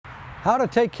How to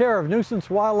take care of nuisance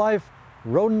wildlife,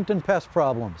 rodent and pest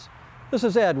problems. This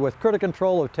is Ed with Critter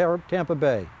Control of Tampa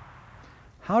Bay.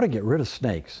 How to get rid of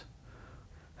snakes.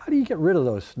 How do you get rid of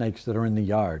those snakes that are in the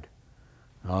yard?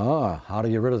 How to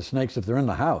get rid of the snakes if they're in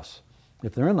the house?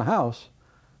 If they're in the house,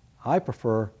 I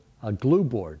prefer a glue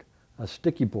board, a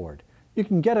sticky board. You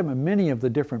can get them at many of the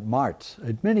different marts,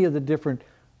 at many of the different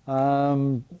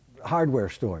hardware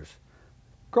stores.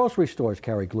 Grocery stores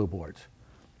carry glue boards.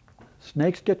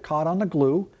 Snakes get caught on the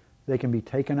glue. They can be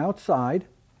taken outside.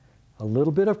 A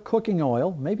little bit of cooking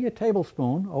oil, maybe a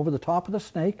tablespoon, over the top of the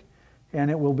snake,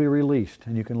 and it will be released,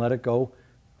 and you can let it go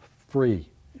free.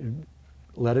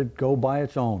 Let it go by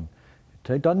its own.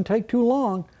 It doesn't take too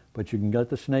long, but you can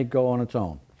let the snake go on its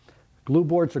own. Glue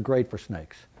boards are great for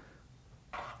snakes.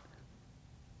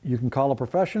 You can call a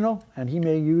professional, and he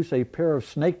may use a pair of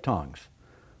snake tongs.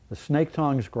 The snake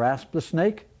tongs grasp the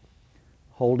snake,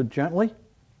 hold it gently,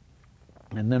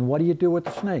 and then what do you do with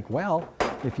the snake? Well,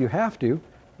 if you have to,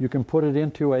 you can put it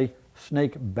into a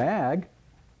snake bag,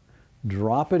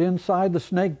 drop it inside the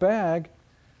snake bag,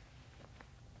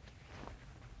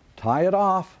 tie it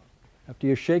off after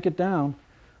you shake it down.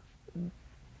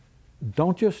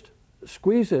 Don't just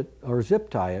squeeze it or zip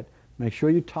tie it. Make sure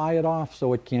you tie it off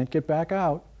so it can't get back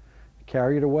out.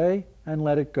 Carry it away and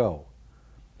let it go.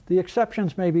 The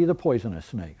exceptions may be the poisonous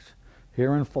snakes.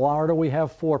 Here in Florida we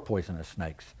have 4 poisonous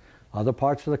snakes. Other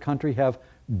parts of the country have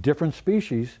different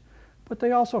species, but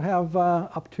they also have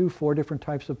up to 4 different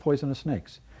types of poisonous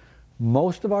snakes.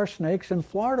 Most of our snakes in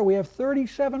Florida, we have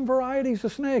 37 varieties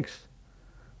of snakes.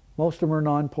 Most of them are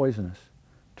non-poisonous.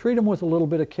 Treat them with a little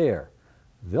bit of care.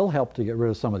 They'll help to get rid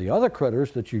of some of the other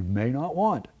critters that you may not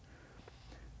want.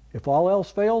 If all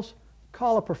else fails,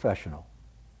 call a professional.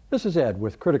 This is Ed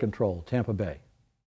with Critter Control, Tampa Bay.